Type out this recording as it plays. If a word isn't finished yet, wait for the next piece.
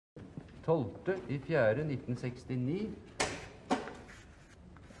12.4.1969.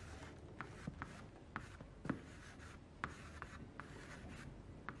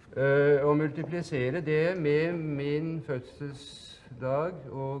 Og multiplisere det med min fødselsdag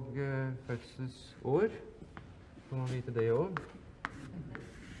og fødselsår. Får man vite det også.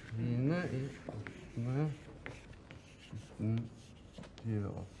 9. i 8.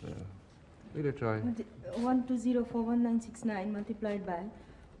 1928. Will you try? 12041969 multiplied by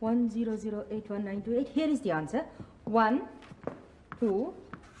 100811928. Here is the answer. 1, 2,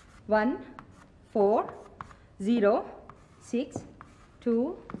 1, 4, 0, 6,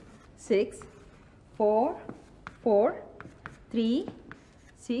 2, 6, 4, 4, 3,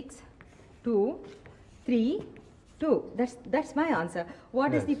 6, 2, 3, 2. That's my answer.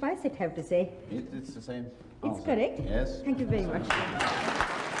 What does the pie set have to say? It's the same. It's correct? Yes. Thank you very much.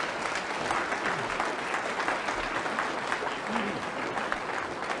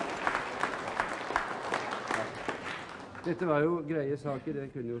 Dette var jo greie saker, det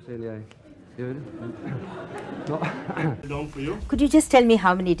kunne jo selv jeg gjøre. Could you just tell me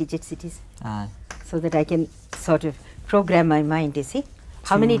how many digits it is? So that I can sort of program my mind, you see?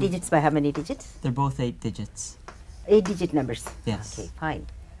 How many digits by how many digits? They're both 8 digits. 8-digit numbers? Yes. Okay, fine.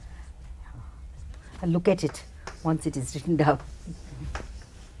 I'll look at it once it is written down.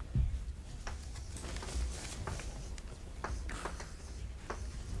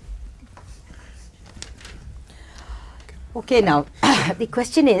 Okay, now the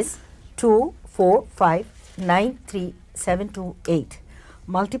question is 2, 4, 5, 9, 3, 7, 2, 8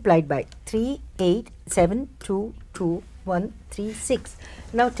 multiplied by 3, 8, 7, 2, 2, 1, 3, 6.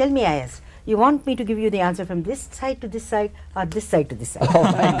 Now tell me, Ayaz, you want me to give you the answer from this side to this side or this side to this side? Oh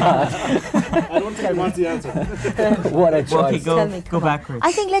my God. I don't think he wants the answer. What a choice. Well, go backwards.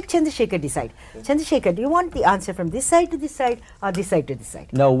 I think let Chandrasekhar decide. Chandrasekhar, do you want the answer from this side to this side or this side to this side?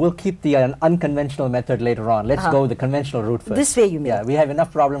 No, we'll keep the unconventional method later on. Let's go the conventional route first. This way you mean? Yeah, we have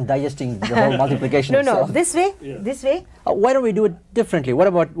enough problem digesting the whole multiplication No, itself. this way? Yeah. This way? Why don't we do it differently? What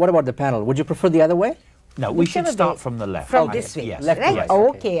about the panel? Would you prefer the other way? No, we should Whichever start way. from the left. From I this think. way, Yes. Left to right? right.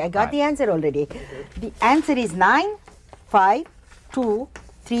 Okay, I got the answer already. The answer is 9, 5, 2,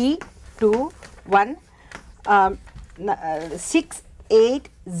 3, 2, 1, 6, 8,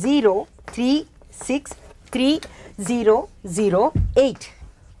 0, 3, 6, 3, 0, 0, 8.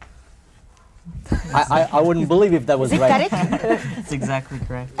 I wouldn't believe if that was Is it right. correct? It's exactly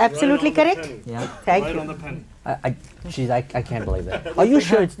correct. Absolutely correct? Yeah. Thank Right you. on the penny. Geez, I can't believe that. Are you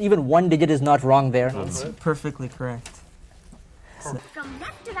sure it's even one digit is not wrong there? It's perfectly correct. From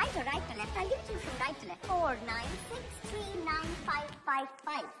left to right or right to left? I'll give it to you from right to left. 4, 9, 6, 3, 9, 5, 5,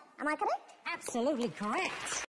 5. Am I correct? Absolutely correct.